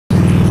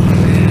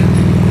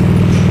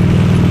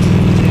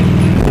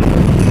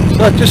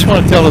So I just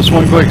want to tell this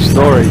one quick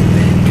story.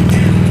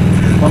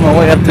 On my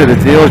way up to the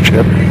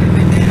dealership,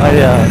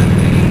 I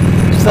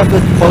stopped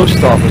at the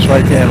post office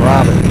right there in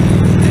Robert.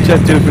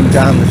 Checked up and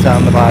down the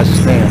town to buy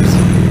stamps.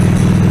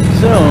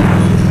 So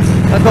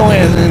I go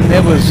in and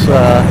there was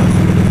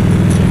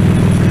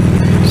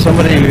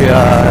somebody,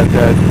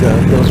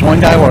 there was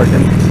one guy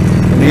working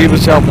and he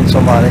was helping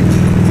somebody.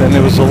 Then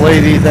there was a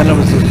lady, then there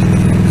was this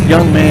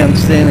young man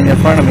standing in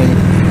front of me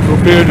who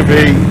appeared to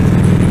be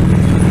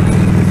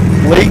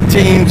late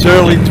teens,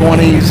 early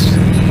 20s,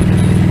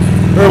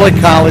 early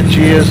college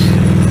years,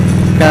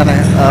 kind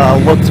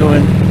of look to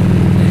him,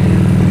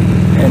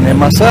 and then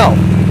myself.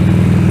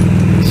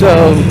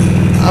 So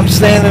I'm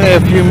standing there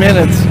a few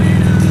minutes,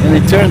 and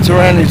he turns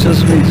around and he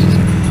says to me,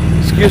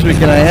 "Excuse me,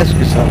 can I ask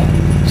you something?"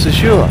 I said,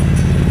 "Sure."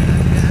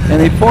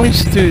 And he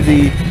points to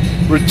the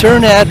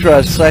return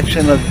address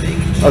section of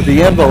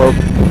the envelope.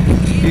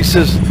 He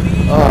says,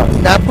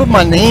 "Now I put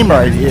my name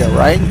right here,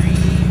 right?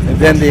 And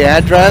then the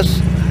address."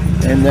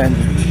 And then I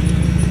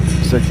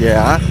said,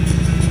 "Yeah."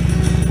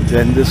 And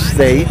then the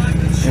state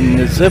and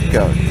the zip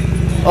code.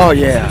 "Oh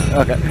yeah,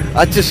 okay.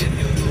 I just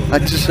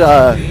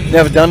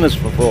never done this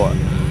before.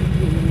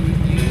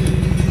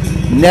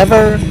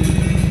 Never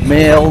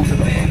mailed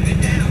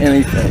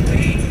anything."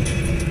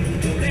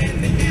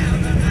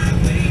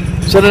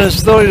 So then the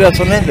story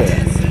doesn't end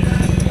there.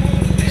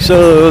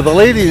 So the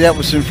lady that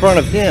was in front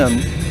of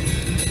him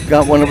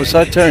got, when it was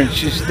her turn,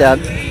 she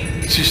stepped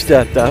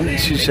up and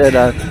she said,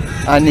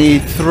 "I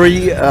need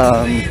 3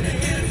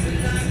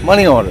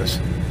 money orders.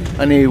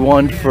 I need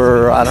one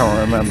for," I don't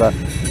remember,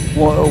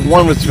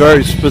 one was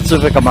very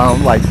specific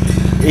amount, like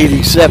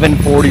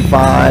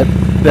 87.45.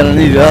 Then I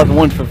need another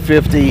one for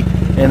 50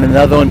 and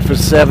another one for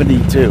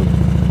 72.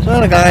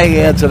 So the guy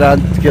adds it out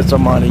to get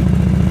some money.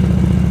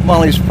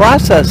 While he's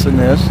processing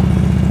this,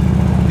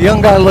 the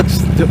young guy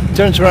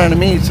turns around to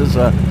me and says,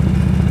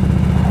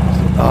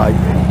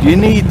 you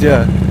need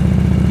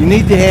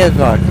to have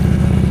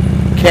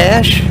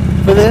cash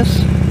for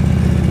this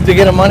to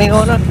get a money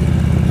order?"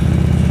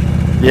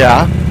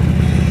 "Yeah."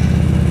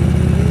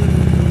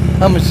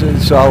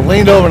 So I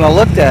leaned over and I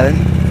looked at it,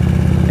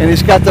 and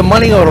he's got the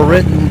money order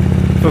written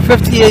for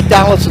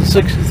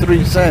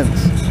 $58.63.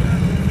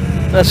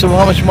 And I said, "Well,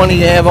 how much money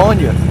you have on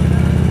you?"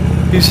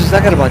 He says, "I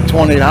got about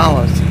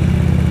 $20.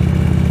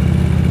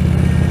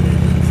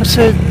 I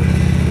said,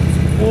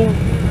 well,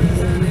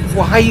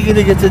 how are you going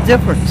to get the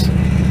difference?"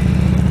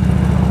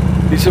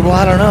 He said, "Well,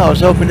 I don't know. I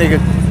was hoping they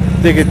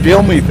could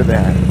bill me for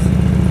that."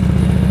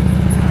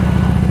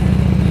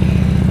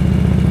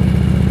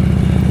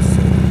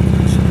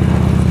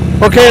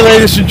 Okay,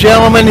 ladies and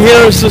gentlemen,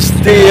 here is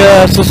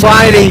the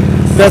society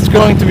that's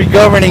going to be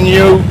governing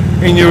you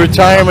in your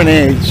retirement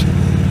age.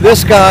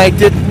 This guy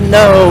didn't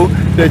know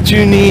that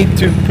you need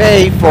to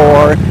pay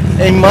for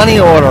a money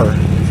order.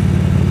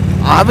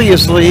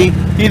 Obviously,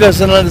 he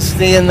doesn't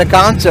understand the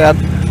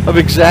concept of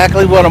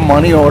exactly what a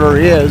money order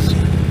is,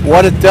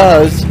 what it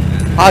does,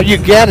 how you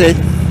get it,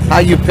 how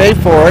you pay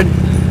for it,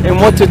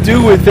 and what to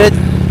do with it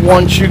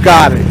once you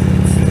got it.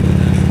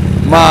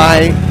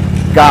 My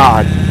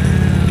God.